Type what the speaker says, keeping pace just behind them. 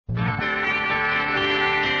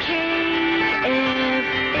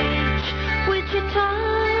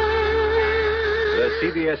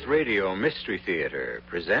CBS Radio Mystery Theater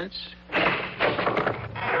presents...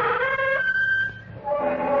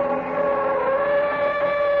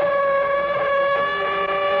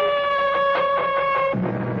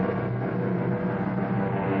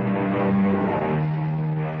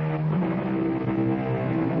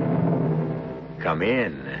 Come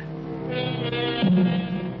in.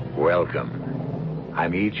 Welcome.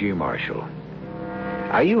 I'm E.G. Marshall.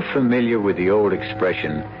 Are you familiar with the old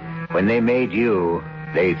expression, when they made you,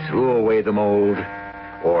 they threw away the mold?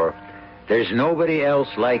 Or, there's nobody else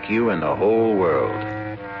like you in the whole world?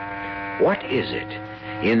 What is it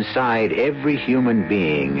inside every human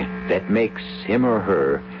being that makes him or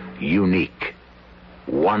her unique,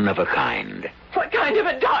 one of a kind? What kind of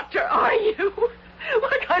a doctor are you?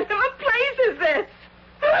 What kind of a place is this?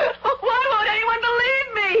 Why won't anyone believe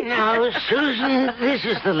me? Now, Susan, this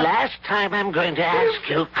is the last time I'm going to ask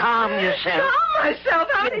you. Calm yourself. Calm myself?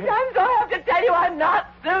 How many times do I have to tell you I'm not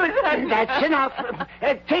Susan? That's enough.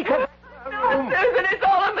 Take her. No, Susan, it's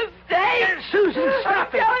all a mistake. Susan,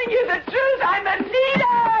 stop I'm telling you the truth. I'm Anita.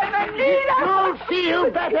 I'm Anita. You'll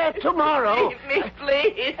feel better tomorrow. Leave me,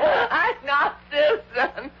 please. I'm not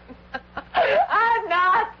Susan. I'm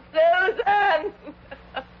not Susan.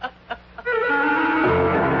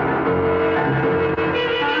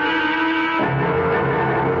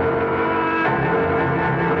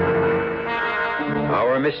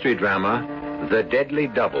 Our mystery drama, The Deadly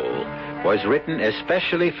Double, was written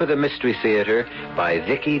especially for the Mystery Theater by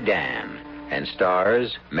Vicki Dan and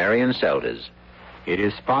stars Marion Seldes. It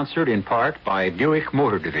is sponsored in part by Buick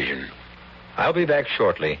Motor Division. I'll be back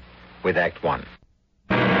shortly with Act One.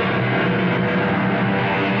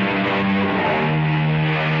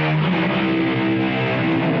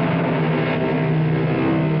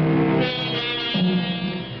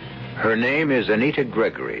 Her name is Anita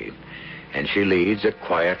Gregory, and she leads a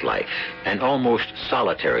quiet life, an almost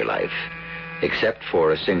solitary life, except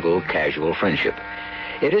for a single casual friendship.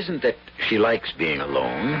 It isn't that she likes being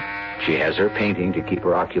alone. She has her painting to keep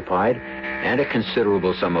her occupied and a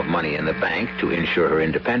considerable sum of money in the bank to ensure her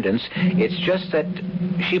independence. It's just that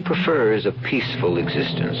she prefers a peaceful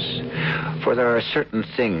existence. For there are certain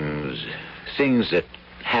things that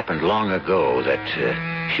happened long ago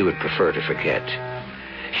that she would prefer to forget.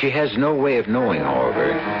 She has no way of knowing, however,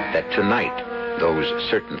 that tonight those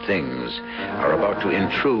certain things are about to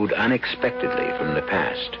intrude unexpectedly from the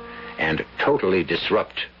past and totally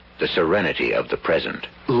disrupt the serenity of the present.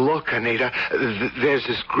 Look, Anita, there's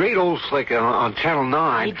this great old flick on Channel 9.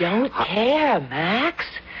 I don't care, Max.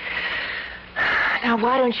 Now,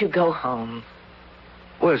 why don't you go home?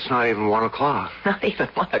 Well, it's not even 1 o'clock. Not even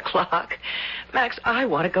 1 o'clock. Max, I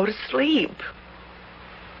want to go to sleep.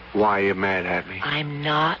 Why are you mad at me? I'm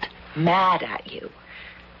not mad at you.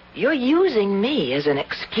 You're using me as an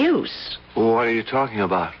excuse. What are you talking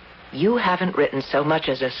about? You haven't written so much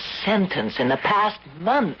as a sentence in the past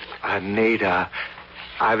month. Anita,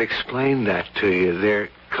 I've explained that to you. There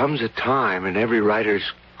comes a time in every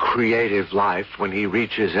writer's creative life when he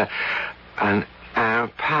reaches an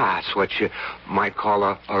impasse, what you might call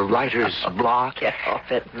a writer's block. Get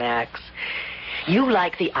off it, Max. You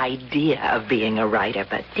like the idea of being a writer,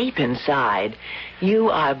 but deep inside, you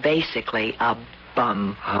are basically a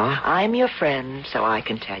bum. Huh? I'm your friend, so I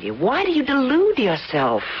can tell you. Why do you delude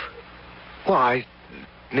yourself? Well, I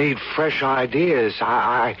need fresh ideas.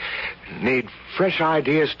 I need fresh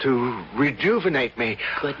ideas to rejuvenate me.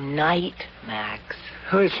 Good night, Max.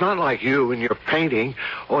 It's not like you and your painting.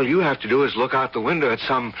 All you have to do is look out the window at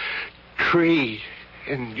some tree,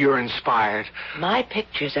 and you're inspired. My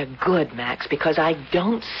pictures are good, Max, because I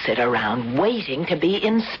don't sit around waiting to be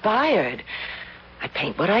inspired. I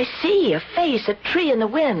paint what I see, a face, a tree in the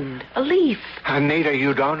wind, a leaf. Anita,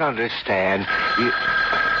 you don't understand.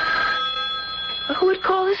 Who would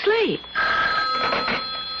call this late?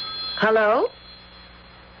 Hello?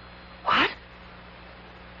 What?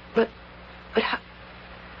 But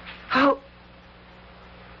how?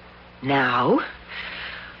 Now?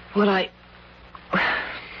 Well,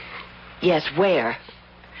 Yes, where?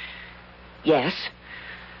 Yes.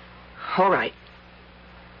 All right.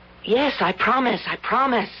 Yes, I promise.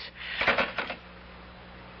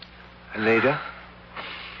 Anita,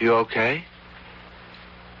 you okay?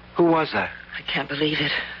 Who was that? I can't believe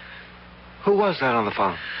it. Who was that on the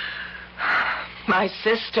phone? My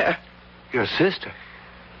sister. Your sister?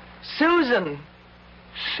 Susan.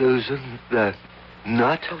 Susan, the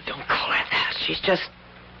nut? Oh, don't call her that. She's just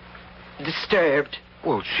disturbed.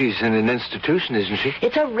 Well, she's in an institution, isn't she?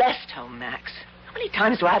 It's a rest home, Max. How many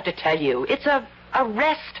times do I have to tell you? It's a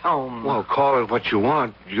rest home. Well, call it what you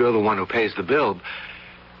want. You're the one who pays the bill.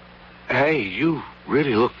 Hey, you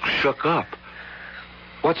really look shook up.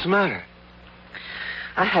 What's the matter?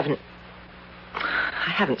 I haven't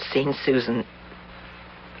seen Susan.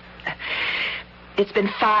 It's been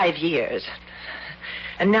 5 years.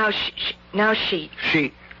 And now she...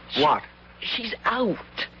 She... what? She's out.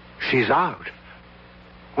 She's out?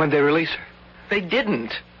 When'd they release her? They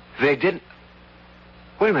didn't. They didn't?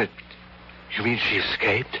 Wait a minute. You mean she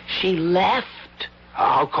escaped? She left.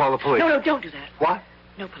 I'll call the police. No, don't do that. What?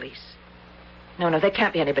 No police. No, there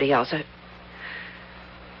can't be anybody else.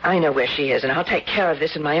 I know where she is, and I'll take care of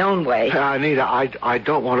this in my own way. Anita, I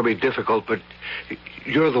don't want to be difficult, but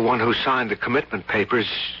you're the one who signed the commitment papers.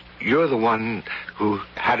 You're the one who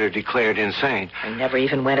had her declared insane. I never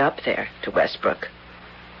even went up there to Westbrook.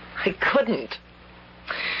 I couldn't.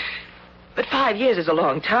 But 5 years is a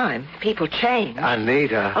long time. People change.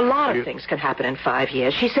 Anita. A lot of things can happen in 5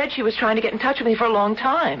 years. She said she was trying to get in touch with me for a long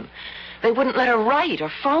time. They wouldn't let her write or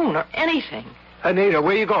phone or anything. Anita,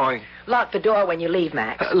 where are you going? Lock the door when you leave,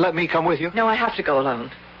 Max. Let me come with you? No, I have to go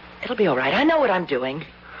alone. It'll be all right. I know what I'm doing.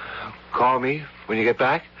 Call me when you get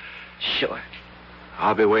back? Sure.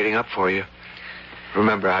 I'll be waiting up for you.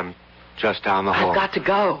 Remember, I'm just down the hall. I've got to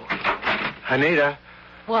go. Anita.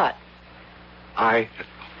 What? I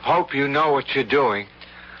hope you know what you're doing.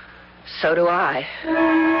 So do I.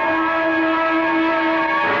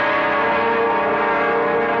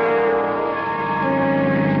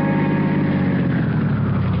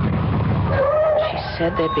 She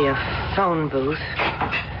said there'd be a phone booth.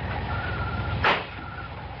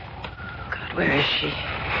 God, where is she?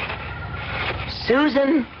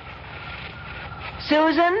 Susan?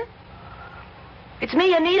 Susan? It's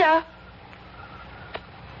me, Anita.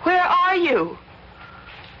 Where are you?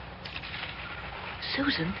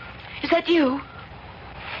 Susan? Is that you?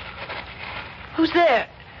 Who's there?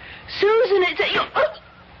 Susan, is that you? Oh.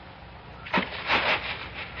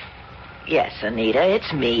 Yes, Anita,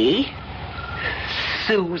 it's me.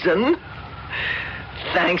 Susan.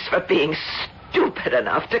 Thanks for being stupid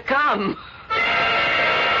enough to come.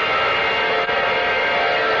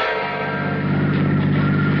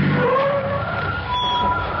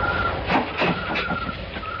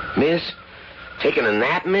 Miss? Taking a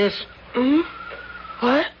nap, miss? Hmm?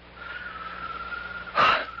 What?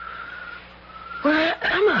 Where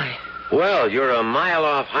am I? Well, you're a mile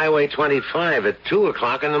off Highway 25 at 2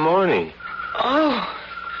 o'clock in the morning. Oh.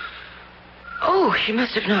 Oh, she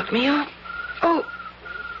must have knocked me off. Oh,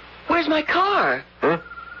 where's my car? Huh?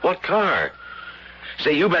 What car?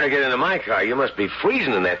 Say, you better get into my car. You must be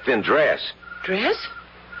freezing in that thin dress. Dress?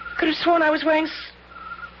 Could have sworn I was wearing...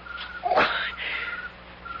 Well,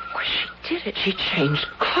 she did it. She changed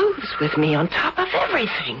clothes with me on top of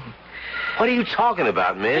everything. What are you talking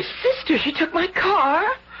about, miss? My sister, she took my car,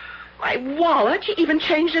 my wallet. She even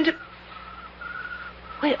changed into...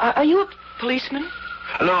 Wait, are you a policeman?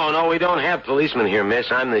 No, we don't have policemen here,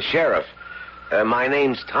 miss. I'm the sheriff. My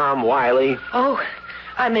name's Tom Wiley. Oh,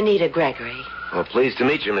 I'm Anita Gregory. Well, pleased to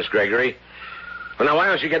meet you, Miss Gregory. Well, now, why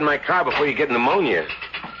don't you get in my car before you get pneumonia?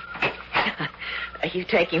 Are you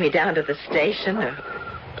taking me down to the station or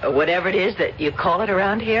whatever it is that you call it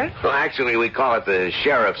around here? Well, actually, we call it the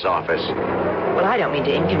sheriff's office. Well, I don't mean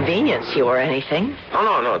to inconvenience you or anything.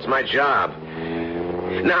 Oh, no, it's my job.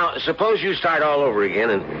 Now, suppose you start all over again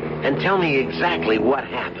and tell me exactly what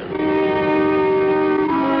happened.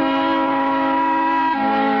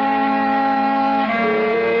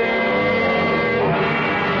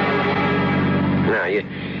 Now,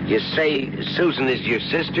 you say Susan is your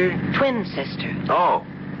sister? Twin sister. Oh,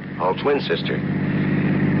 twin sister.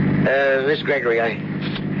 Miss Gregory,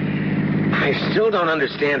 I still don't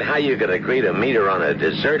understand how you could agree to meet her on a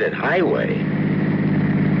deserted highway.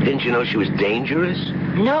 Didn't you know she was dangerous?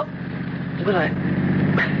 No. Well,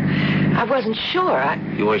 I wasn't sure.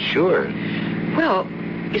 You weren't sure? Well,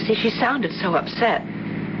 you see, she sounded so upset.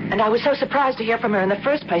 And I was so surprised to hear from her in the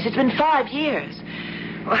first place. It's been 5 years.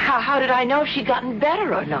 Well, how did I know if she'd gotten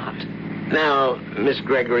better or not? Now, Miss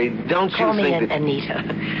Gregory, don't you Call me think that... Anita.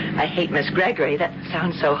 I hate Miss Gregory. That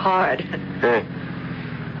sounds so hard.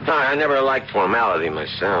 No, I never liked formality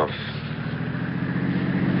myself.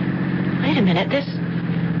 Wait a minute. This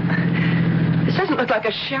doesn't look like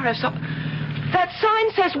a sheriff's office. That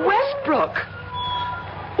sign says Westbrook.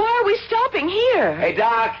 Why are we stopping here? Hey,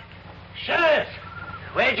 Doc. Sheriff,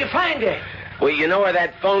 where'd you find her? Well, you know where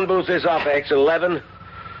that phone booth is off exit 11?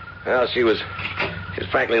 Well, she was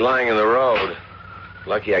frankly lying in the road.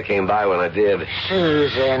 Lucky I came by when I did.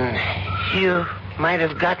 Susan, you might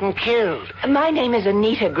have gotten killed. My name is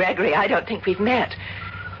Anita Gregory. I don't think we've met.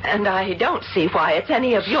 And I don't see why it's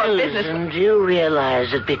any of your business. Susan, do you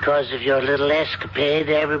realize that because of your little escapade,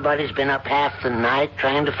 everybody's been up half the night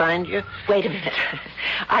trying to find you? Wait a minute.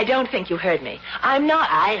 I don't think you heard me. I'm not...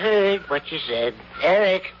 I heard what you said.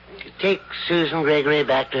 Eric, take Susan Gregory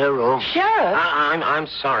back to her room. Sheriff, I'm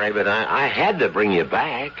sorry, but I had to bring you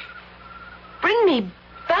back. bring me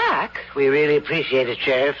back? We really appreciate it,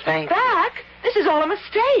 Sheriff. Thank you. Back? This is all a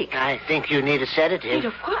mistake. I think you need a sedative.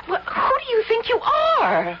 Wait, what? Who do you think you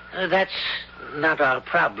are? That's not our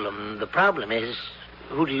problem. The problem is,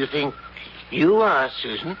 who do you think you are,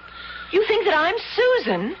 Susan? You think that I'm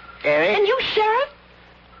Susan? Eric? And you, Sheriff?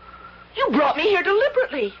 You brought me here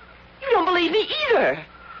deliberately. You don't believe me either.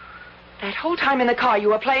 That whole time in the car, you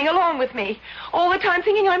were playing along with me. All the time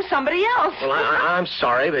thinking I'm somebody else. Well, I'm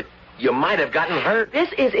sorry, but you might have gotten hurt.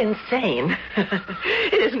 This is insane.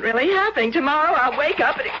 It isn't really happening. Tomorrow I'll wake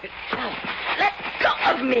up and... Let go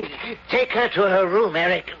of me. Take her to her room,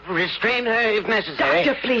 Eric. Restrain her if necessary.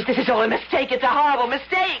 Doctor, please, this is all a mistake. It's a horrible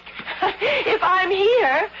mistake. If I'm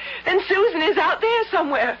here, then Susan is out there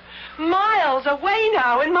somewhere. Miles away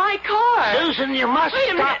now in my car. Susan, you must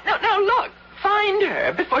Wait a stop. minute. No, look. Find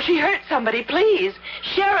her before she hurts somebody, please.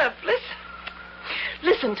 Sheriff, listen.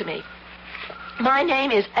 Listen to me. My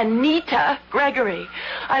name is Anita Gregory.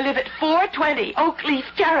 I live at 420 Oakleaf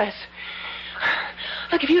Terrace.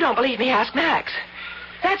 Look, if you don't believe me, ask Max.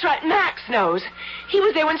 That's right, Max knows. He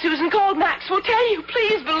was there when Susan called. Max will tell you.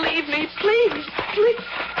 Please believe me. Please.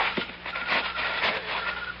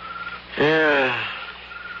 Yeah,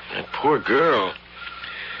 that poor girl.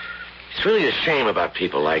 It's really a shame about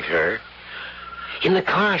people like her. In the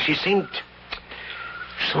car, she seemed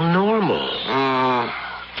so normal.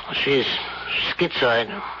 She's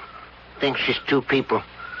schizoid. Thinks she's two people.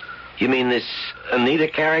 You mean this Anita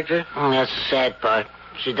character? That's the sad part.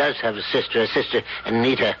 She does have a sister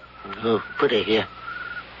Anita, who put her here.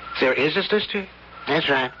 There is a sister? That's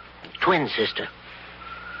right. Twin sister.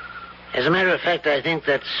 As a matter of fact, I think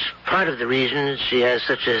that's part of the reason she has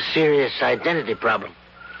such a serious identity problem.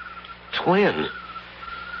 Twin?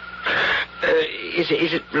 Is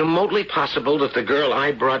it remotely possible that the girl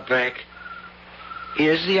I brought back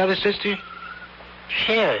is the other sister?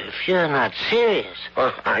 Sheriff, you're not serious.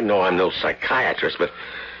 Well, I know I'm no psychiatrist, but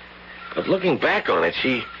looking back on it,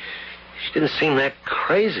 she didn't seem that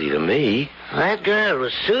crazy to me. That girl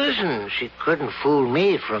was Susan. She couldn't fool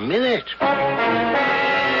me for a minute.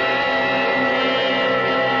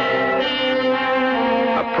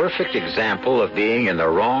 A perfect example of being in the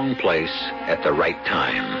wrong place at the right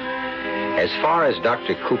time. As far as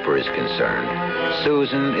Dr. Cooper is concerned,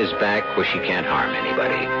 Susan is back where she can't harm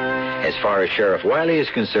anybody. As far as Sheriff Wiley is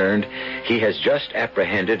concerned, he has just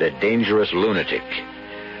apprehended a dangerous lunatic.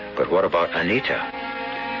 But what about Anita?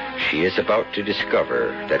 She is about to discover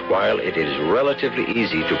that while it is relatively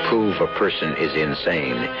easy to prove a person is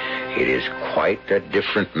insane, it is quite a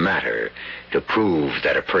different matter to prove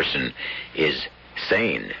that a person is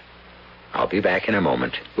sane. I'll be back in a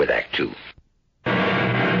moment with Act Two.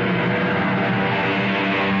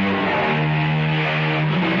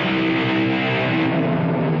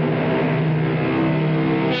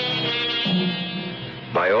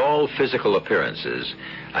 By all physical appearances,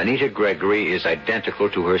 Anita Gregory is identical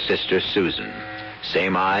to her sister Susan.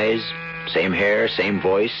 Same eyes, same hair, same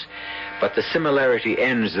voice, but the similarity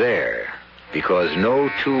ends there because no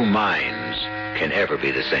two minds can ever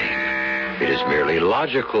be the same. It is merely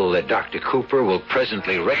logical that Dr. Cooper will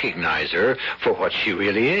presently recognize her for what she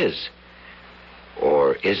really is.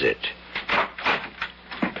 Or is it?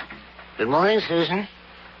 Good morning, Susan.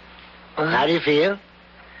 How do you feel?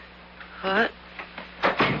 What?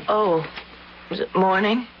 Oh, is it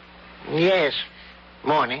morning? Yes,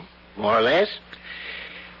 morning, more or less.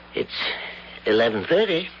 It's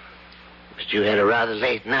 11:30, but you had a rather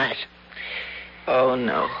late night. Oh,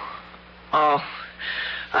 no. Oh,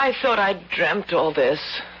 I thought I'd dreamt all this.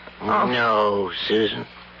 Oh. No, Susan.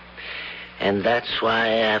 And that's why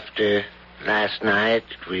after last night,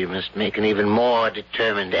 we must make an even more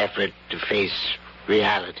determined effort to face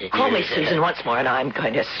reality. Call me Susan once more and I'm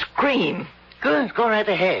going to scream. Good, go right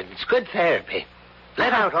ahead. It's good therapy.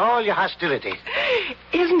 Let out all your hostility.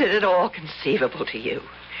 Isn't it at all conceivable to you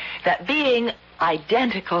that being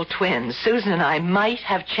identical twins, Susan and I might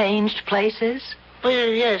have changed places? Well,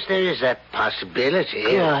 yes, there is that possibility.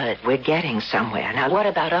 Good. We're getting somewhere. Now, what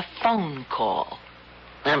about a phone call?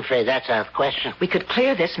 I'm afraid that's out of the question. We could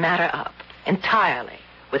clear this matter up entirely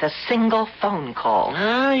with a single phone call.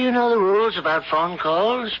 Ah, you know the rules about phone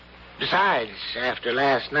calls. Besides, after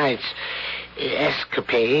last night's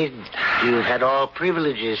escapade, you've had all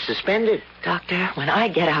privileges suspended. Doctor, when I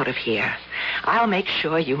get out of here, I'll make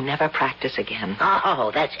sure you never practice again. Oh,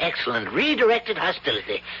 that's excellent. Redirected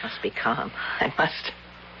hostility. Must be calm. I must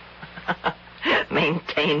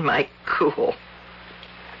maintain my cool.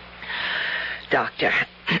 Doctor,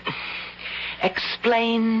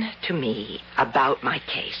 explain to me about my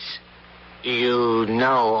case. You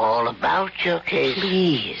know all about your case.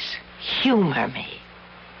 Please, humor me.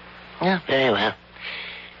 Yeah, very well.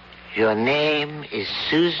 Your name is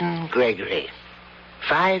Susan Gregory.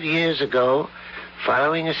 5 years ago,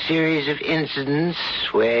 following a series of incidents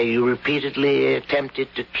where you repeatedly attempted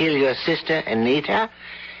to kill your sister, Anita,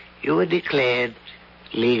 you were declared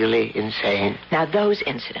legally insane. Now, those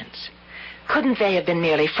incidents, couldn't they have been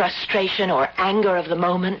merely frustration or anger of the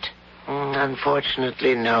moment?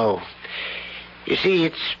 Unfortunately, no. You see,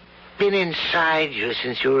 it's been inside you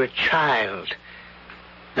since you were a child.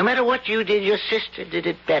 No matter what you did, your sister did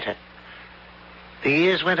it better. The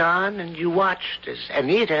years went on, and you watched as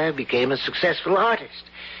Anita became a successful artist.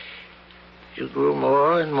 You grew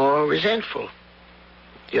more and more resentful.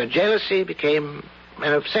 Your jealousy became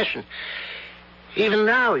an obsession. Even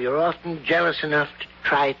now, you're often jealous enough to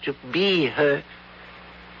try to be her.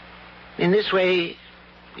 In this way,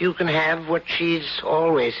 you can have what she's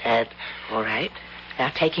always had. All right. Now,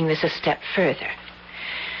 taking this a step further.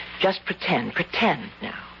 Just pretend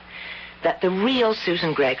now, that the real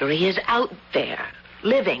Susan Gregory is out there,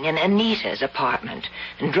 living in Anita's apartment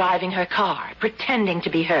and driving her car, pretending to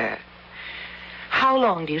be her. How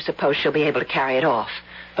long do you suppose she'll be able to carry it off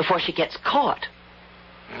before she gets caught?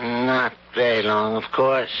 Not very long, of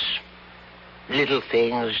course. Little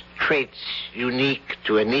things, traits unique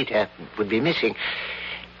to Anita would be missing.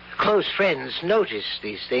 Close friends notice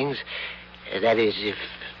these things. That is, if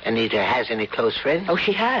Anita has any close friends. Oh,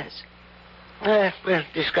 she has. We'll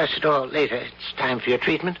discuss it all later. It's time for your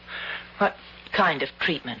treatment. What kind of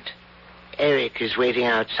treatment? Eric is waiting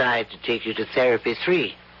outside to take you to Therapy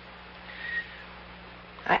 3.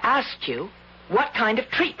 I asked you, what kind of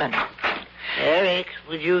treatment? Eric,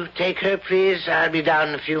 would you take her, please? I'll be down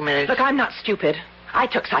in a few minutes. Look, I'm not stupid. I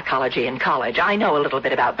took psychology in college. I know a little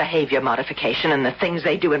bit about behavior modification and the things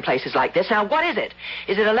they do in places like this. Now, what is it?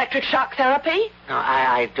 Is it electric shock therapy? No,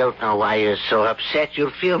 I don't know why you're so upset.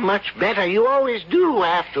 You'll feel much better. You always do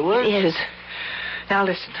afterwards. It is. Now,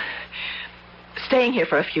 listen. Staying here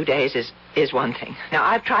for a few days is one thing. Now,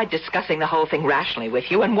 I've tried discussing the whole thing rationally with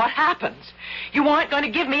you, and what happens? You aren't going to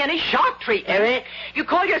give me any shock treatment. Eric? You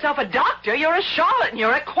call yourself a doctor. You're a charlatan.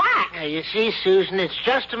 You're a quack. Now, you see, Susan, it's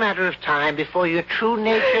just a matter of time before your true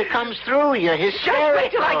nature comes through. You're hysterical. Just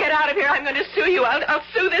wait till I get out of here. I'm going to sue you. I'll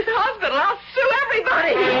sue this hospital. I'll sue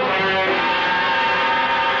everybody.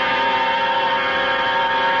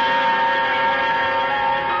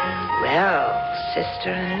 Well,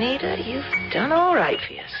 Sister Anita, you've done all right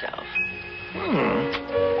for yourself.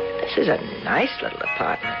 This is a nice little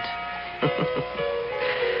apartment.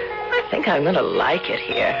 I think I'm going to like it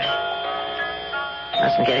here.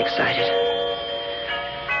 Mustn't get excited.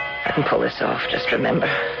 I can pull this off. Just remember,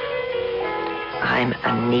 I'm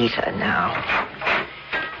Anita now.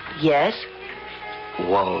 Yes?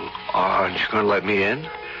 Well, aren't you going to let me in?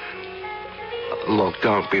 Look,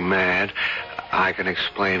 don't be mad. I can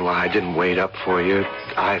explain why I didn't wait up for you.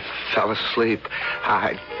 I fell asleep.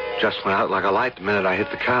 I just went out like a light the minute I hit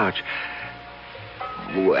the couch.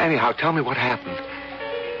 Anyhow, tell me what happened.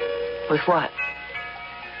 With what?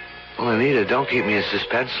 Well, Anita, don't keep me in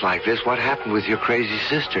suspense like this. What happened with your crazy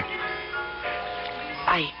sister?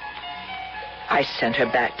 I sent her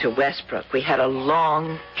back to Westbrook. We had a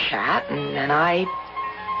long chat, and then I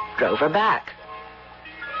drove her back.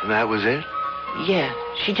 And that was it? Yeah,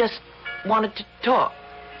 she just wanted to talk.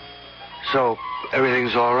 So,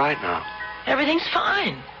 everything's all right now? Everything's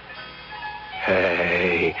fine.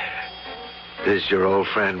 Hey, this is your old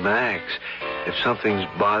friend Max. If something's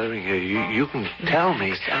bothering you, you can tell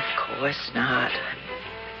me. Of course not.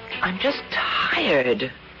 I'm just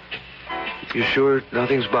tired. You sure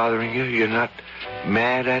nothing's bothering you? You're not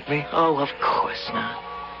mad at me? Oh, of course not.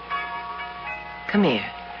 Come here.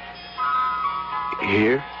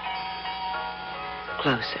 Here?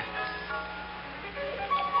 Closer.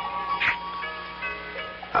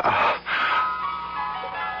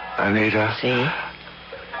 Anita. See?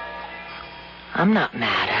 I'm not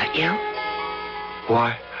mad at you.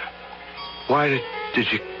 Why? Why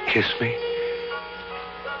did you kiss me?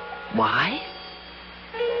 Why?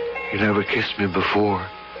 You never kissed me before.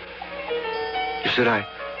 You said I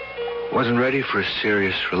wasn't ready for a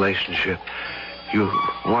serious relationship. You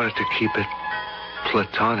wanted to keep it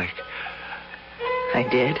platonic. I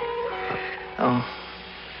did. Oh.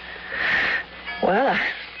 Well,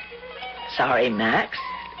 sorry, Max.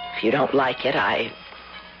 If you don't like it, I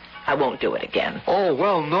won't do it again. Oh,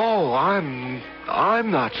 well, no, I'm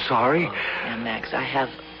not sorry. Oh, yeah, Max, I have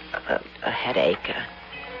a headache.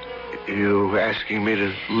 You asking me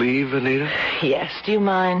to leave, Anita? Yes, do you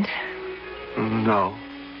mind? No.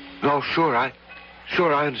 No, sure, I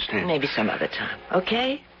understand. Maybe some other time,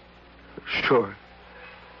 okay? Sure.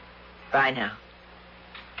 Bye now.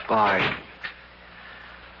 Bye.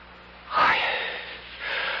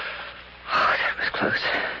 Oh, that was close.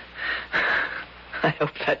 I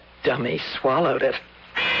hope that dummy swallowed it.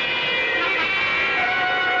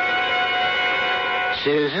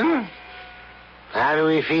 Susan, how do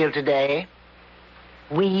we feel today?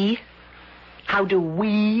 We? How do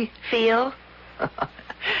we feel?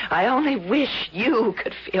 I only wish you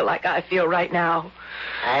could feel like I feel right now.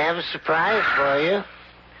 I have a surprise for you.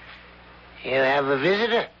 You have a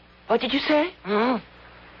visitor. What did you say?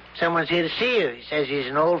 Someone's here to see you. He says he's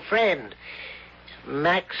an old friend.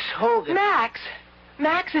 Max Hogan. Max?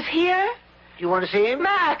 Max is here? You want to see him?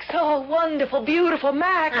 Max! Oh, wonderful, beautiful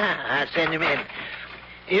Max. I'll send him in.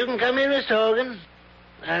 You can come in, Mr. Hogan.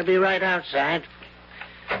 I'll be right outside.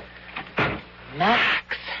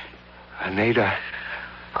 Max. Anita.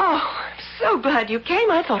 Oh, I'm so glad you came.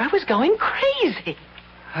 I thought I was going crazy.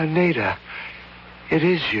 Anita, it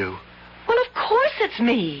is you. Well, of course it's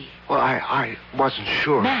me. Well, I wasn't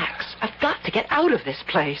sure. Max, I've got to get out of this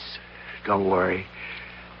place. Don't worry.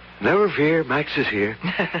 Never fear, Max is here.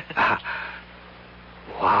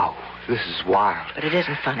 Wow, this is wild. But it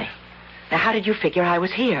isn't funny. Now, how did you figure I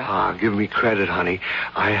was here? Give me credit, honey.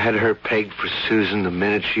 I had her pegged for Susan the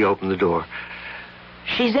minute she opened the door.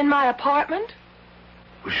 She's in my apartment?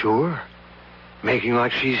 Sure. Making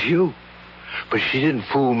like she's you. But she didn't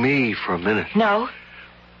fool me for a minute. No.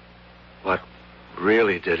 What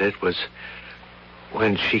really did it was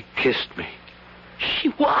when she kissed me. She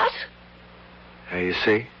what? Now, you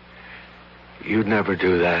see? You'd never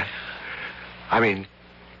do that. I mean,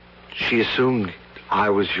 she assumed I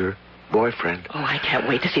was your boyfriend. Oh, I can't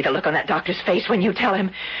wait to see the look on that doctor's face when you tell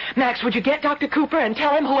him. Max, would you get Dr. Cooper and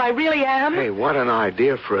tell him who I really am? Hey, what an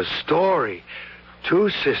idea for a story. Two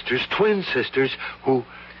sisters, twin sisters, who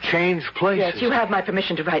changed places. Yes, you have my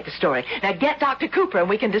permission to write the story. Now get Dr. Cooper and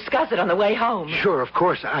we can discuss it on the way home. Sure, of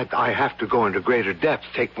course. I have to go into greater depth,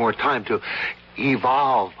 take more time to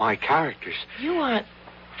evolve my characters. You aren't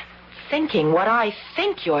thinking what I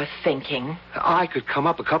think you're thinking. I could come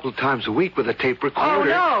up a couple of times a week with a tape Oh, recorder.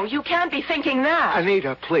 no, you can't be thinking that.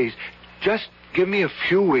 Anita, please, just give me a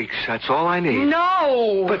few weeks. That's all I need.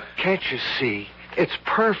 No. But can't you see? It's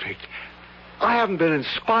perfect. I haven't been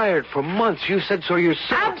inspired for months. You said so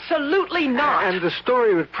yourself. Absolutely not. And the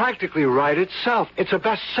story would practically write itself. It's a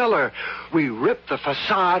bestseller. We ripped the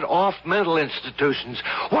facade off mental institutions.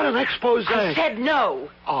 What an expose. I said no.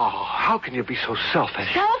 Oh, how can you be so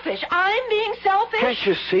selfish? Selfish? I'm being selfish? Can't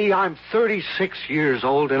you see? I'm 36 years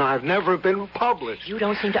old and I've never been published. You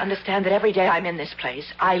don't seem to understand that every day I'm in this place,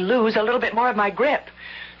 I lose a little bit more of my grip.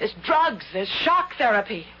 There's drugs, there's shock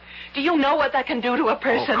therapy. Do you know what that can do to a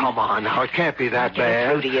person? Oh, come on now. It can't be that Getting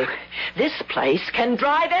bad. through to you. This place can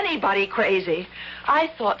drive anybody crazy. I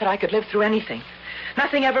thought that I could live through anything.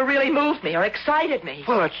 Nothing ever really moved me or excited me.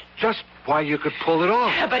 Well, that's just why you could pull it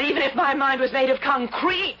off. Yeah, but even if my mind was made of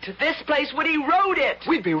concrete, this place would erode it.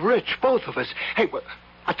 We'd be rich, both of us. Hey,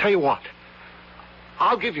 I'll tell you what.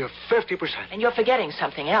 I'll give you 50%. And you're forgetting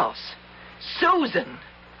something else. Susan.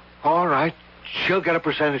 All right. She'll get a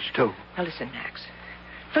percentage, too. Now listen, Max.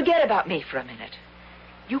 Forget about me for a minute.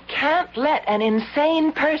 You can't let an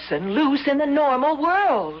insane person loose in the normal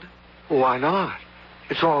world. Why not?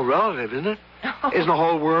 It's all relative, isn't it? Isn't the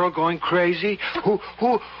whole world going crazy? Who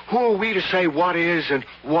are we to say what is and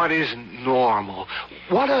what isn't normal?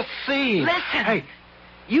 What a theme. Listen. Hey,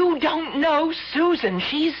 you don't know Susan.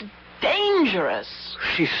 She's dangerous.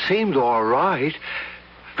 she seemed all right.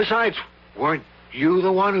 Besides, weren't you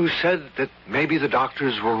the one who said that maybe the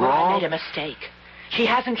doctors were Well, I wrong? made a mistake. She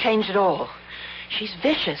hasn't changed at all. She's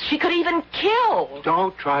vicious. She could even kill.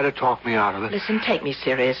 Don't try to talk me out of it. Listen, take me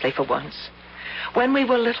seriously for once. When we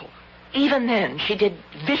were little, even then, she did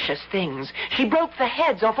vicious things. She broke the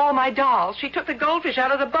heads off all my dolls. She took the goldfish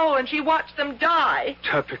out of the bowl and she watched them die.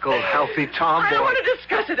 Typical healthy tomboy. I don't want to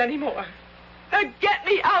discuss it anymore. Now get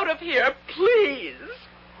me out of here, please.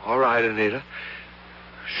 All right, Anita.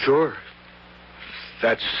 Sure.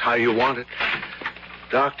 That's how you want it.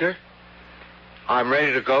 Doctor, I'm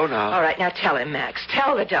ready to go now. All right, now tell him, Max.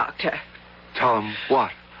 Tell the doctor. Tell him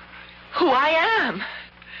what? Who I am.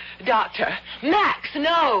 Doctor, Max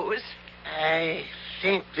knows. I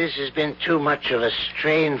think this has been too much of a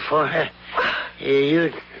strain for her.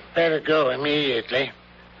 You'd better go immediately.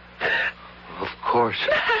 Of course.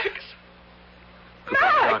 Max!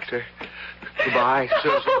 Goodbye, Max! Doctor. Goodbye,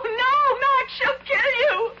 Susan. Oh, no, Max, she'll kill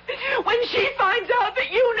you. When she finds out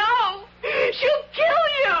that you know, she'll kill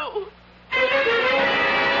you.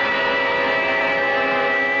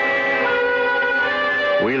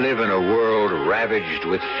 We live in a world ravaged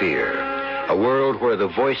with fear, a world where the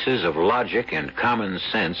voices of logic and common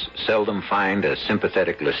sense seldom find a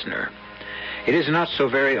sympathetic listener. It is not so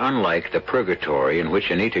very unlike the purgatory in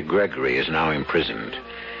which Anita Gregory is now imprisoned.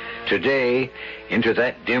 Today, into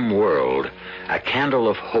that dim world, a candle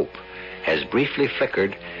of hope has briefly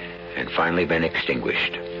flickered and finally been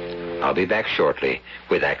extinguished. I'll be back shortly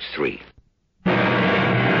with Act 3.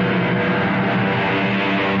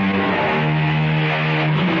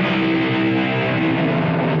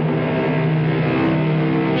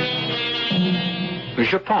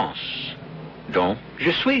 Je pense, donc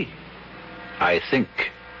je suis. I think,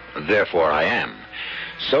 therefore I am.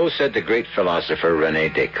 So said the great philosopher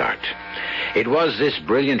René Descartes. It was this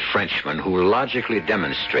brilliant Frenchman who logically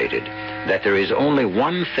demonstrated that there is only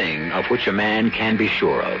one thing of which a man can be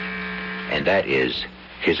sure of, and that is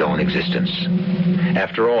his own existence.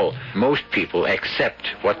 After all, most people accept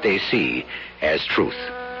what they see as truth.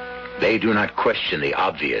 They do not question the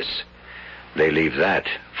obvious. They leave that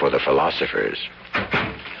for the philosophers.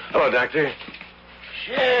 Hello, Doctor.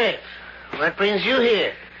 Sheriff, what brings you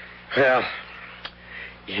here? Well,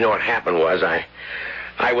 you know what happened was I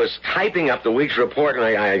was typing up the week's report, and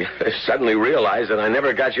I suddenly realized that I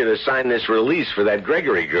never got you to sign this release for that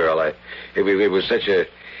Gregory girl. It was such a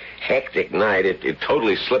hectic night, it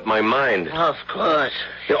totally slipped my mind. Of course.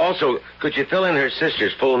 Also, could you fill in her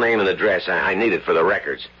sister's full name and address? I need it for the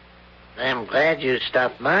records. I'm glad you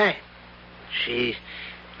stopped by. She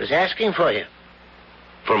was asking for you.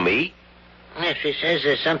 For me? Yeah, she says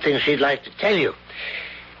there's something she'd like to tell you.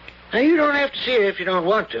 Now, you don't have to see her if you don't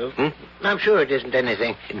want to. I'm sure it isn't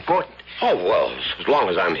anything important. Oh, well, as long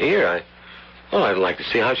as I'm here, I'd like to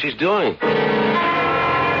see how she's doing.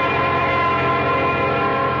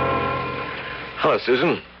 Hello,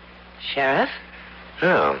 Susan. Sheriff?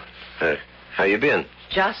 Oh, how you been?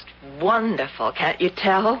 Just wonderful, can't you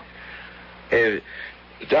tell?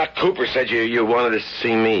 Doc Cooper said you wanted to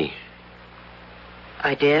see me.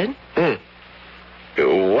 I did?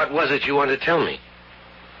 What was it you wanted to tell me?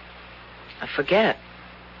 I forget.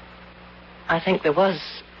 I think there was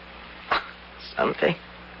something.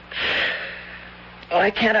 Why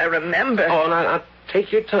can't I remember? Oh, now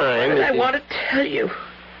take your time. What did I want to tell you?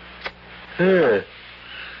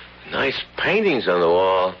 Nice paintings on the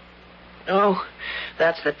wall. Oh,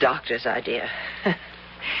 that's the doctor's idea.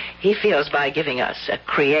 He feels by giving us a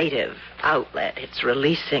creative outlet, it's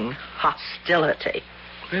releasing hostility.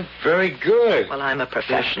 Very good. Well, I'm a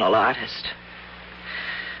professional artist.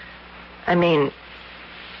 I mean,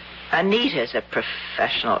 Anita's a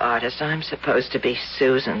professional artist. I'm supposed to be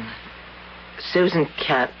Susan. Susan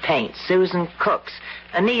can't paint. Susan cooks.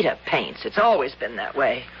 Anita paints. It's always been that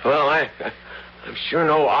way. Well, I'm sure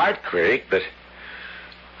no art critic, but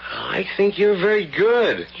I think you're very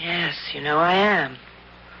good. Yes, you know I am.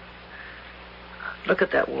 Look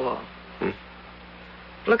at that wall.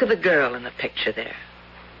 Look at the girl in the picture there.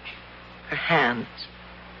 Her hands.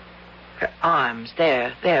 Her arms,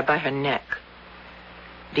 there by her neck.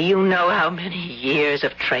 Do you know how many years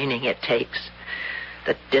of training it takes?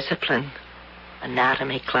 The discipline,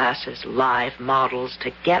 anatomy classes, live models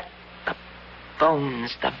to get the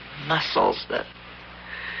bones, the muscles, the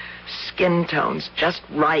skin tones just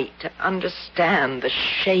right, to understand the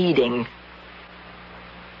shading.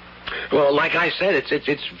 Well, like I said,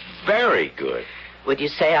 it's very good. Would you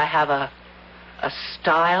say I have a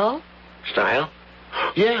style? Style?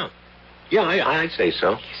 Yeah. Yeah, I'd say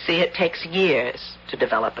so. You see, it takes years to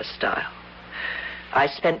develop a style. I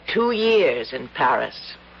spent 2 years in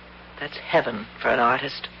Paris. That's heaven for an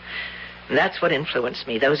artist. And that's what influenced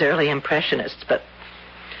me, those early impressionists. But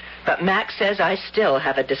Max says I still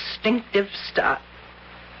have a distinctive style.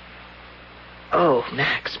 Oh,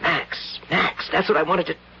 Max. That's what I wanted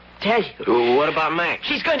to tell you. What about Max?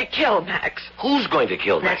 She's going to kill Max. Who's going to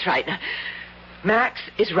kill Max? That's right. Now, Max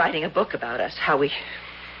is writing a book about us, how we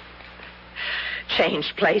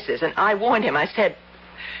changed places. And I warned him. I said,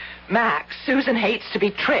 Max, Susan hates to be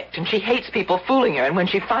tricked, and she hates people fooling her. And when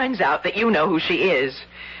she finds out that you know who she is,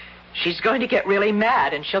 she's going to get really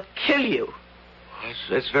mad, and she'll kill you.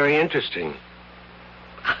 That's very interesting.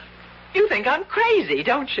 You think I'm crazy,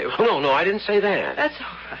 don't you? Oh, no, I didn't say that. That's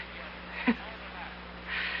all right.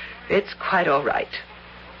 It's quite all right.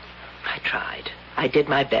 I tried. I did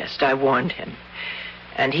my best. I warned him.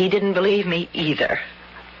 And he didn't believe me either.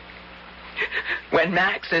 When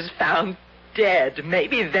Max is found dead,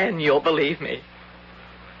 maybe then you'll believe me.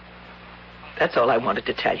 That's all I wanted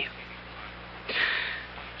to tell you.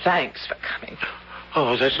 Thanks for coming.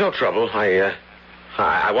 Oh, there's no trouble. I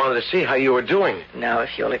wanted to see how you were doing. Now,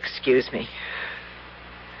 if you'll excuse me.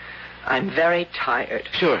 I'm very tired.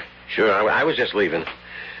 Sure. I was just leaving.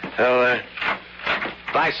 Well,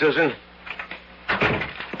 bye, Susan.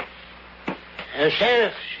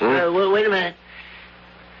 Sheriff, wait a minute.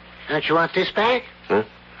 Don't you want this back? Huh?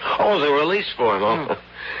 Oh, the release form. Oh,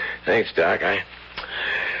 thanks, Doc. I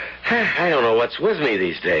don't know what's with me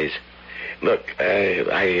these days. Look,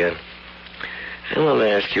 I want to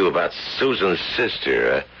ask you about Susan's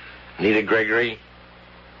sister, Anita Gregory.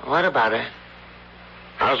 What about her?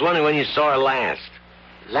 I was wondering when you saw her last.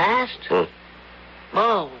 Last? Oh,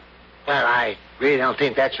 well, I really don't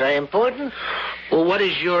think that's very important. Well, what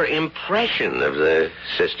is your impression of the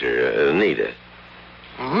sister, Anita?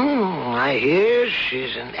 I hear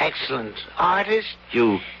she's an excellent artist.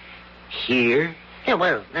 You hear? Yeah,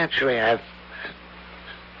 well, naturally, I've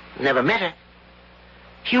never met her.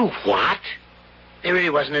 You what? There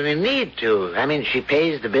really wasn't any need to. I mean, she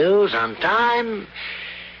pays the bills on time,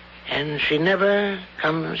 and she never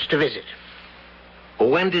comes to visit.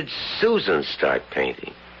 When did Susan start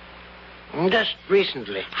painting? Just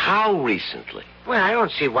recently. How recently? Well, I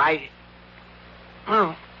don't see why.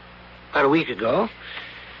 Well, about a week ago.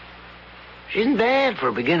 She isn't bad for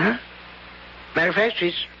a beginner. Matter of fact,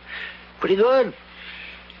 she's pretty good.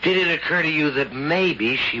 Did it occur to you that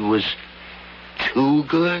maybe she was too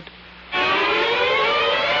good?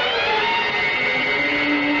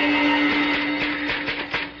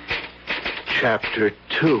 Chapter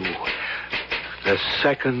 2. The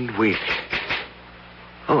second week.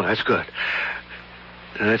 Oh, that's good.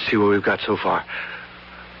 Let's see what we've got so far.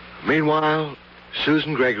 Meanwhile,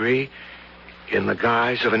 Susan Gregory, in the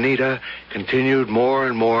guise of Anita, continued more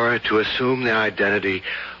and more to assume the identity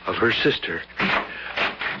of her sister.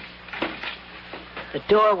 The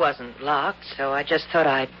door wasn't locked, so I just thought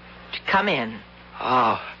I'd come in.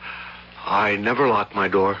 I never lock my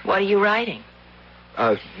door. What are you writing?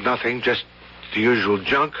 Nothing, just the usual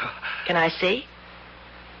junk. Can I see?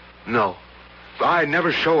 No. I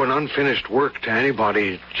never show an unfinished work to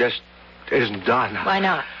anybody. It just isn't done. Why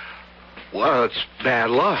not? Well, it's bad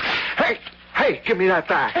luck. Hey, give me that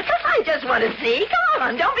back. I just want to see. Come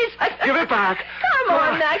on, don't be so... Give it back. Come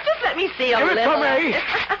on, Max, just let me see a Give little. it to me.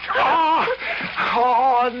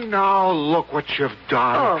 Oh, now look what you've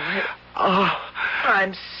done.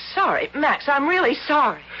 I'm sorry. Max, I'm really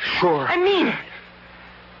sorry. Sure. I mean it.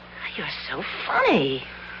 You're so funny.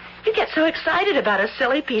 You get so excited about a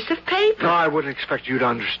silly piece of paper. No, I wouldn't expect you to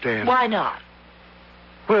understand. Why not?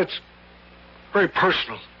 Well, it's very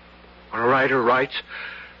personal. When a writer writes,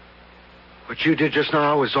 what you did just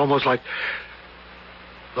now was almost like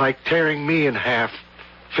tearing me in half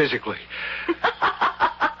physically.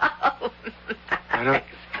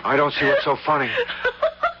 I don't see what's so funny.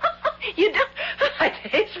 You don't?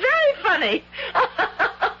 It's very funny.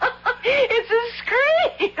 It's a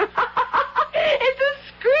scream. It's a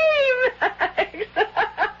scream, Max.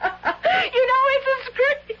 You know it's a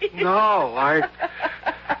scream. No,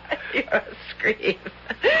 You're a scream.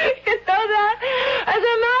 You know that? As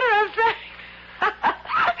a matter of fact,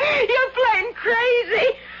 you're plain crazy.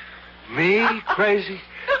 Me? Crazy?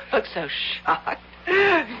 Don't look so shocked.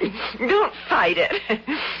 Don't fight it.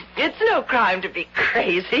 It's no crime to be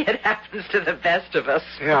crazy. It happens to the best of us.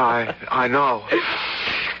 Yeah, I know.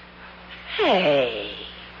 Hey,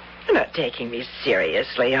 you're not taking me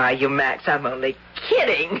seriously, are you, Max? I'm only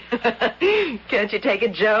kidding. Can't you take a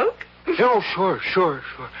joke? Oh, sure.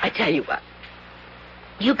 I tell you what.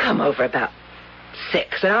 You come over about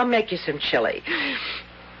 6, and I'll make you some chili.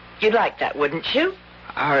 You'd like that, wouldn't you?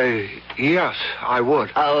 Yes, I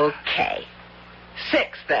would. Okay.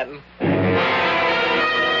 6, then.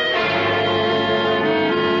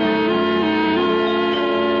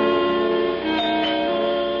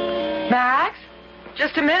 Max?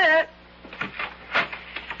 Just a minute.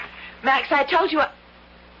 Max, I told you...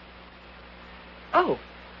 Oh.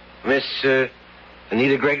 Miss,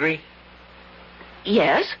 Anita Gregory?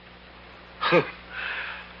 Yes?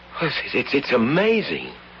 It's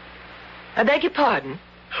amazing. I beg your pardon?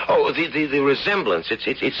 Oh, the resemblance.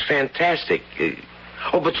 It's fantastic.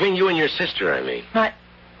 Between you and your sister, I mean. My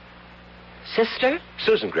sister?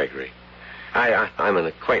 Susan Gregory. I'm an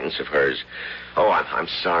acquaintance of hers. Oh, I'm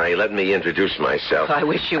sorry. Let me introduce myself. I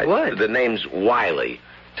wish you would. The name's Wiley.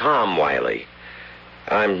 Tom Wiley.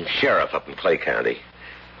 I'm sheriff up in Clay County.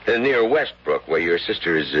 Near Westbrook, where your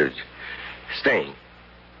sister is staying.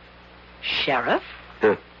 Sheriff?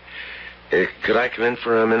 Could I come in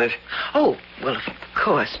for a minute? Oh, well, of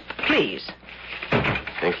course. Please.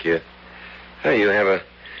 Thank you. Oh, you have a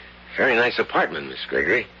very nice apartment, Miss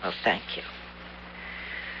Gregory. Well, thank you.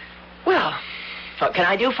 Well, what can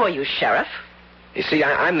I do for you, Sheriff? You see,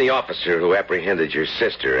 I'm the officer who apprehended your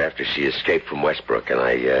sister after she escaped from Westbrook,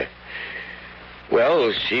 and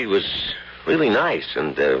well, she was really nice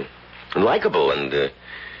and likable, and,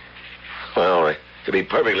 well, to be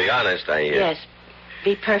perfectly honest, Yes,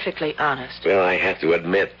 be perfectly honest. Well, I have to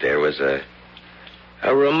admit there was a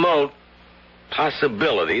remote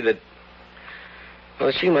possibility that,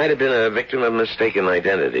 well, she might have been a victim of mistaken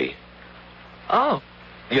identity. Oh.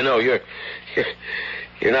 You know, you're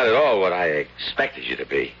not at all what I expected you to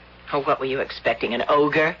be. Oh, what were you expecting, an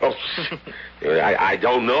ogre? Oh, I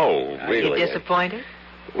don't know, really. Are you disappointed?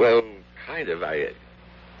 Well, kind of.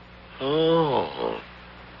 Oh.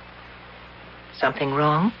 Something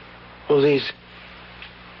wrong? Well, these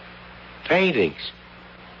paintings.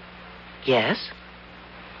 Yes.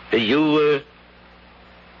 You,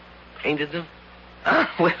 painted them? Oh,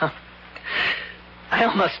 well, I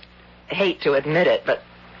almost hate to admit it, but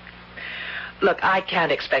look, I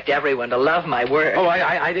can't expect everyone to love my work. Oh,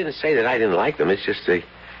 I didn't say that I didn't like them. It's just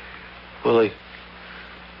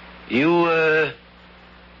you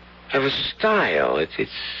have a style.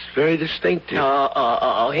 It's very distinctive.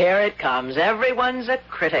 Oh, here it comes. Everyone's a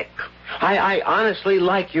critic. I honestly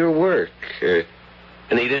like your work,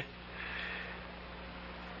 Anita.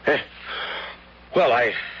 Well,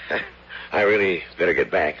 I really better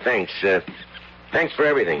get back. Thanks. Thanks for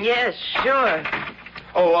everything. Yes, sure.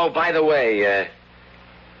 Oh, by the way,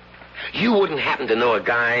 you wouldn't happen to know a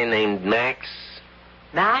guy named Max?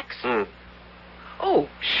 Max? Hmm. Oh,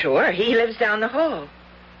 sure. He lives down the hall.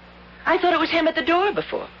 I thought it was him at the door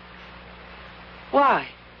before. Why?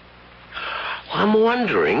 Well, I'm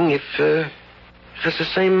wondering if it's the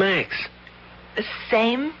same Max. The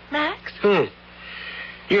same Max?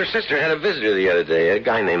 Your sister had a visitor the other day, a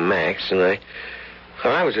guy named Max, and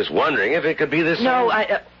I was just wondering if it could be the same. No,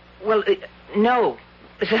 no.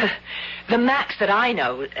 The Max that I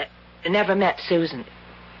know never met Susan.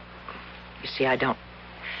 You see, I don't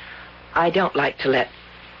like to let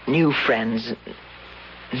new friends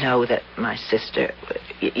know that my sister...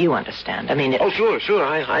 You understand. I mean... Oh, sure.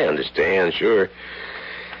 I understand, sure.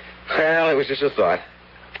 Well, it was just a thought.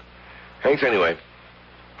 Thanks anyway.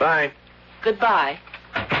 Bye. Goodbye.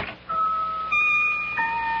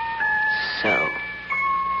 So,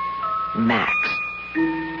 Max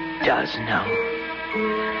does know.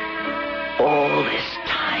 All this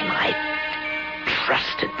time I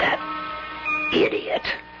trusted that idiot.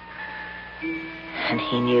 And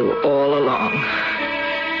he knew all along.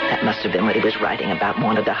 That must have been what he was writing about and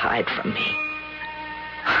wanted to hide from me.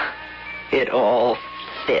 It all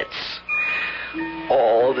fits.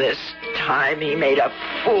 All this time he made a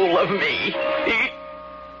fool of me. He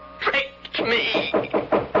tricked me.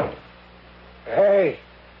 Hey,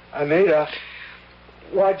 Anita,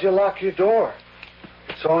 why'd you lock your door?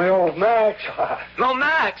 It's only old Max. Oh,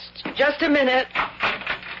 Max, just a minute.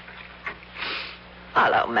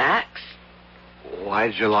 Hello, Max.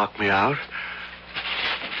 Why'd you lock me out?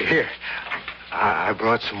 Here, I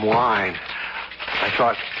brought some wine. I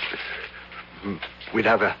thought we'd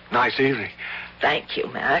have a nice evening. Thank you,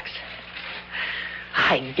 Max.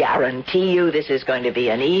 I guarantee you this is going to be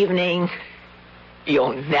an evening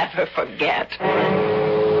you'll never forget.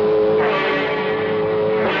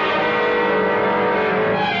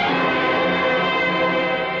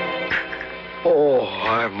 Oh,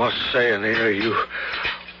 I must say, Anita,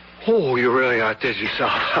 you really outdid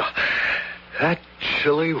yourself. That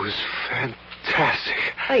chili was fantastic.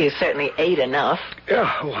 Well, you certainly ate enough.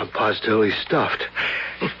 Yeah, well, I'm positively stuffed.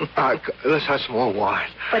 Let's have some more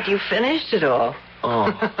wine. But you finished it all.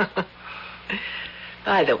 Oh.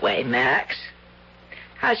 By the way, Max,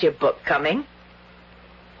 how's your book coming?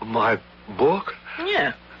 My book?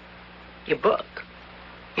 Yeah, your book.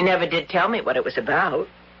 You never did tell me what it was about.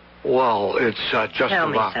 Well, it's just Tell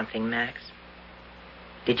me about... something, Max.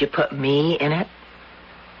 Did you put me in it?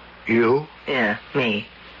 You? Yeah, me.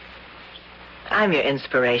 I'm your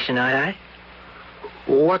inspiration, aren't I?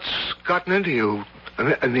 What's gotten into you,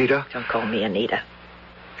 Anita? Don't call me Anita.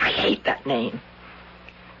 I hate that name.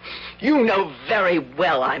 You know very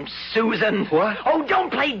well I'm Susan. What? Oh,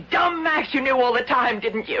 don't play dumb, Max. You knew all the time,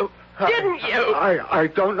 didn't you? Didn't you? I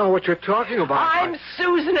don't know what you're talking about. I'm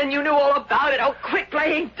Susan, and you knew all about it. Oh, quit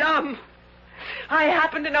playing dumb. I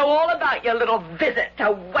happen to know all about your little visit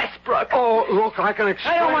to Westbrook. Oh, look, I can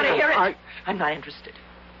explain. I don't want to hear it. I'm not interested.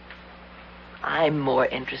 I'm more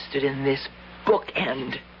interested in this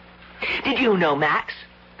bookend. Did you know, Max,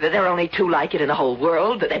 that there are only two like it in the whole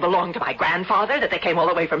world, that they belong to my grandfather, that they came all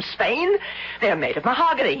the way from Spain. They're made of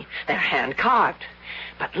mahogany. They're hand-carved.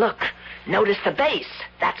 But look, notice the base.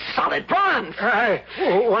 That's solid bronze. Hey,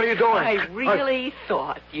 what are you doing? I really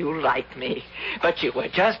thought you liked me, but you were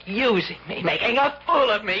just using me, making a fool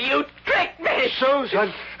of me. You tricked me.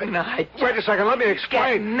 Susan! No, Wait a second, let me get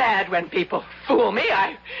explain. mad when people fool me.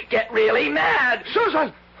 I get really mad.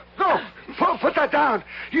 Susan! No, put that down.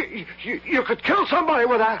 You could kill somebody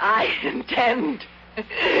with that. I intend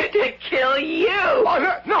to kill you.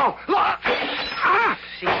 Oh, no! Ah!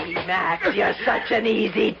 See, Max, you're such an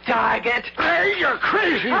easy target. Hey, you're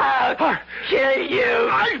crazy. I'll kill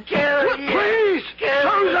you. Kill you. Please,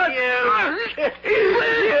 Kill Susan. you.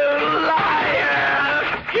 You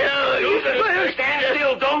liar. Kill you. Susan, stand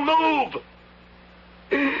still. Don't move.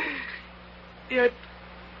 You're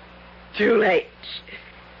too late.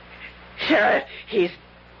 Sheriff, he's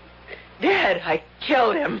dead. I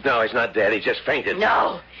killed him. No, he's not dead. He just fainted.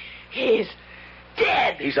 No, he's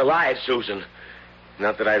dead. He's alive, Susan.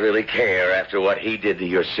 Not that I really care after what he did to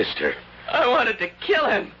your sister. I wanted to kill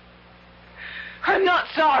him. I'm not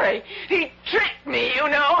sorry. He tricked me, you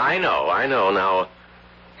know. I know. Now,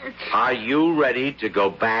 are you ready to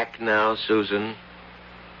go back now, Susan?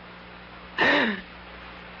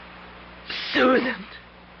 Susan.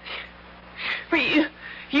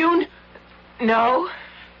 You know?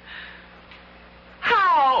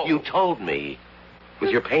 How? You told me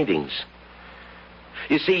with your paintings.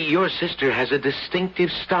 You see, your sister has a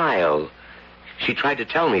distinctive style. She tried to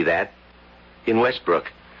tell me that in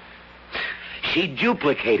Westbrook. She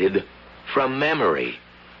duplicated from memory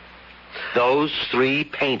those 3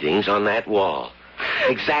 paintings on that wall.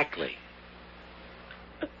 Exactly.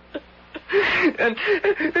 And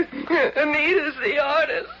Anita's the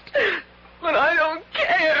artist. But I don't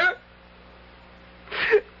care.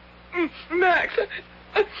 Max,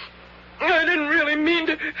 I didn't really mean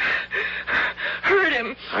to hurt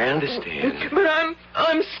him. I understand. But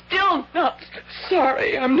I'm still not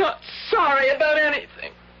sorry. I'm not sorry about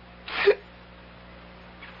anything.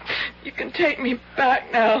 You can take me back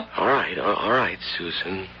now. All right,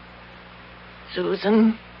 Susan.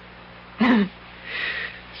 Susan.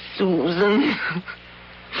 Susan.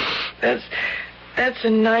 That's a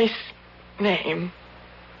nice name.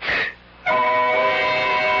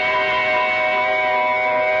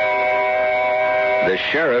 The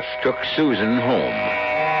sheriff took Susan home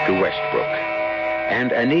to Westbrook.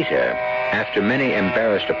 And Anita, after many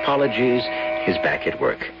embarrassed apologies, is back at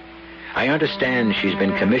work. I understand she's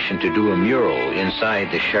been commissioned to do a mural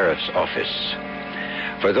inside the sheriff's office.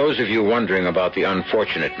 For those of you wondering about the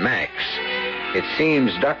unfortunate Max, it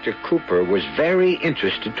seems Dr. Cooper was very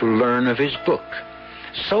interested to learn of his book.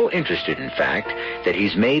 So interested, in fact, that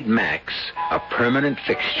he's made Max a permanent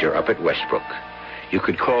fixture up at Westbrook. You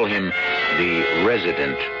could call him the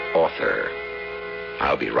resident author.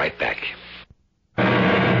 I'll be right back.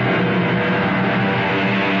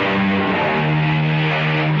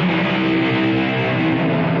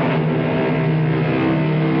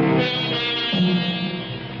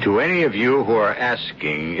 To any of you who are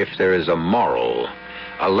asking if there is a moral,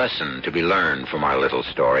 a lesson to be learned from our little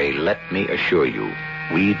story, let me assure you,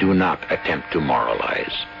 we do not attempt to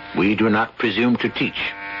moralize. We do not presume to teach.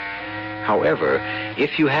 However,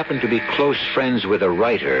 if you happen to be close friends with a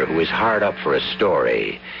writer who is hard up for a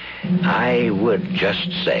story, I would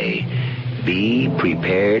just say, be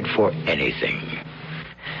prepared for anything.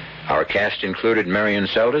 Our cast included Marion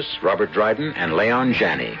Seldes, Robert Dryden, and Leon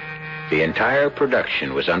Janney. The entire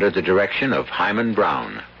production was under the direction of Hyman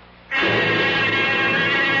Brown.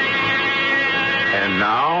 And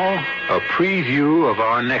now, a preview of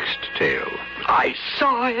our next tale. I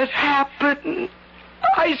saw it happen.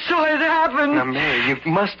 Now, Mary, you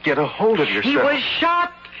must get a hold of yourself. He was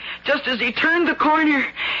shot just as he turned the corner.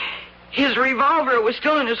 His revolver was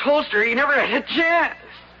still in his holster. He never had a chance.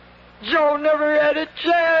 Joe never had a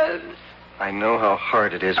chance. I know how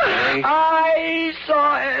hard it is, Mary. I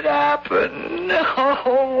saw it happen.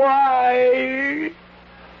 Oh, why?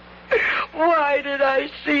 Why did I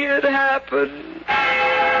see it happen?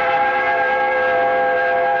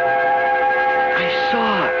 I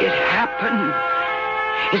saw it happen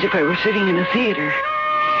as if I were sitting in a theater,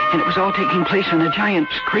 and it was all taking place on a giant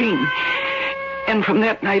screen. And from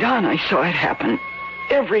that night on, I saw it happen.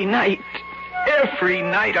 Every night. Every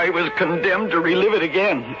night I was condemned to relive it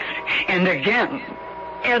again. And again.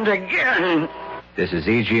 And again. This is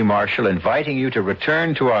E.G. Marshall inviting you to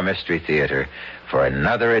return to our Mystery Theater for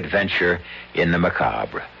another adventure in the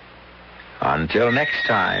macabre. Until next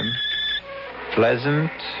time,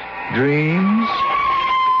 pleasant dreams.